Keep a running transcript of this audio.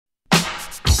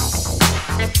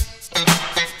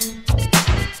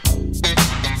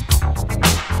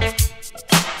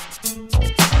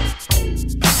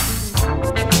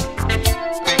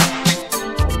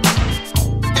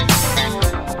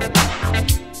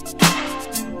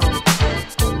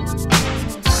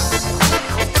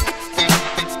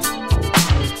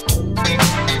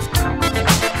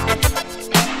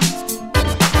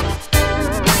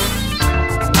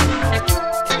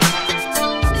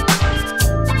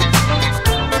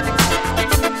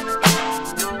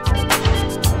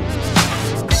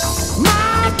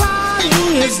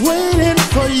is waiting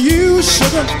for you,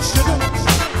 sugar.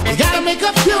 You gotta make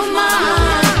up your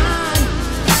mind.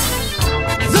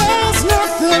 There's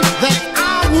nothing that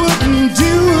I wouldn't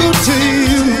do to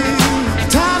you.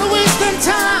 Tired of wasting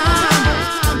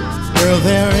time. Girl,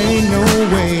 there ain't no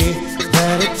way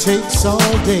that it takes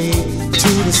all day to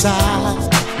decide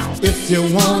if you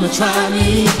wanna try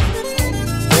me.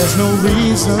 There's no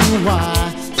reason why.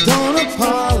 Don't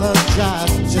apologize.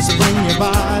 Just bring your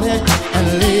body and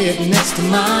lay it next to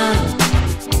mine.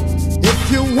 If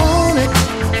you want it,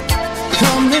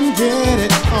 come and get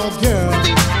it. Oh, girl,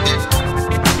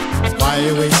 why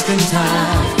you wasting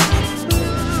time?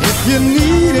 If you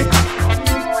need it,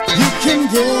 you can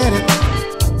get it.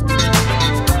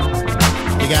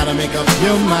 You gotta make up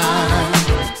your mind.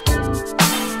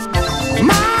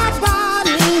 My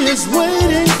body is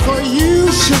waiting for you,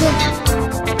 sugar.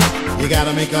 You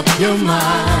gotta make up your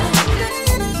mind.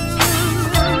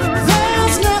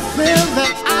 There's nothing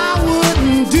that I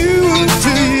wouldn't do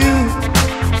to you.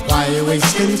 Why you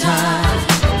wasting time?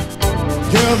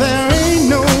 Girl, there ain't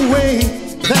no way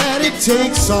that it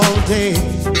takes all day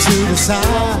to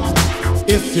decide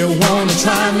if you wanna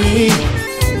try me.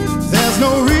 There's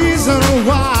no reason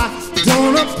why.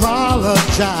 Don't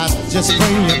apologize. Just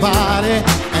bring your body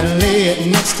and lay it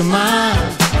next to mine.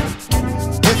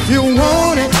 If you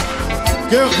want it,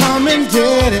 girl, come and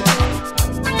get it.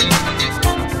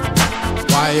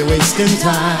 Why you wasting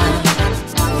time?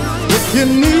 If you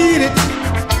need it,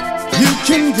 you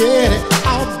can get it.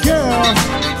 Oh, girl,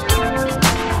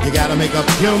 you gotta make up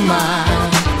your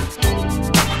mind.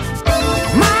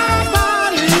 My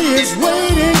body is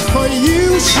waiting for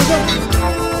you, sugar.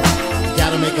 You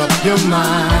gotta make up your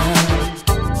mind.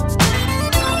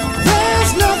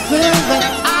 There's nothing that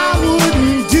I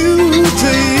wouldn't do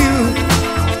to you.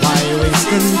 Why you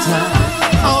wasting time?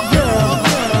 Oh, girl.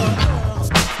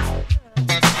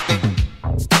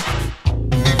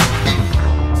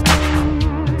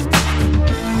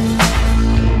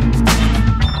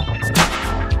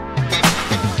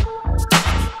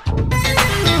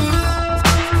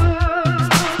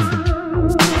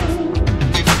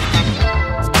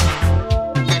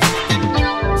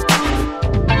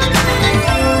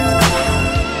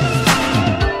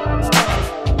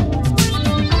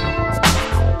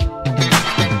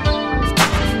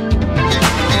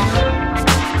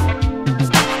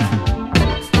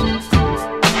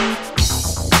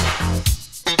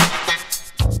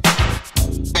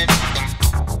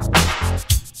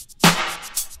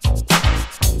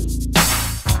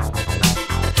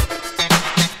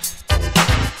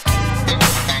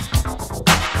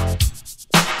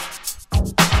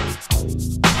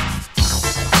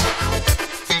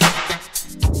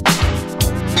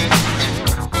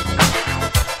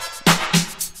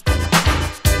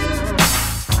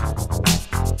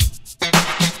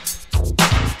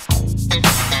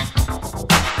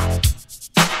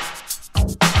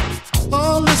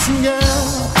 Girl,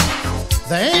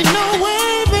 there ain't no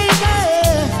way, baby,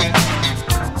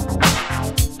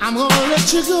 I'm gonna let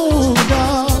you go,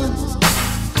 darling.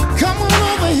 Come on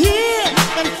over here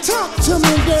and talk to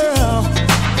me, girl.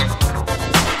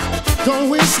 Don't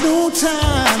waste no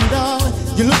time, darling.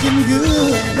 You're looking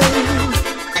good, baby.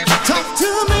 Talk to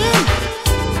me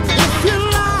if you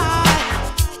like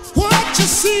what you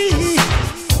see.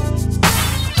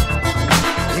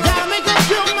 You gotta make up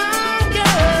your mind,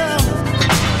 girl.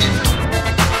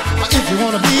 You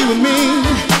wanna be with me?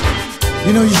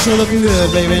 You know you sure looking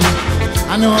good, baby.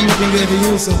 I know I'm looking good to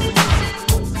you, so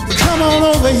come on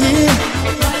over here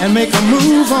and make a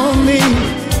move on me.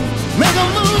 Make a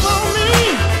move on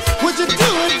me. Would you do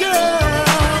it,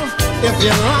 girl? If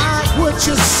you like what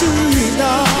you see,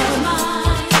 darling.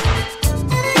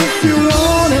 If you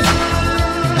want it,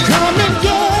 come and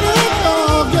get it,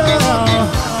 oh girl.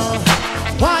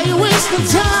 Why you wasting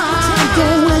time?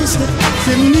 Don't waste it if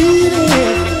you need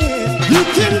it. You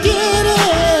can get it.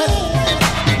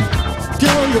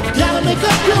 Girl, you gotta make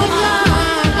up your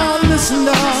mind. Oh, listen,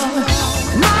 darling.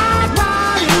 My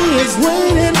body is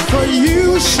waiting for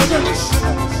you, sugar.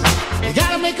 You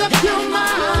gotta make up your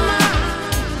mind.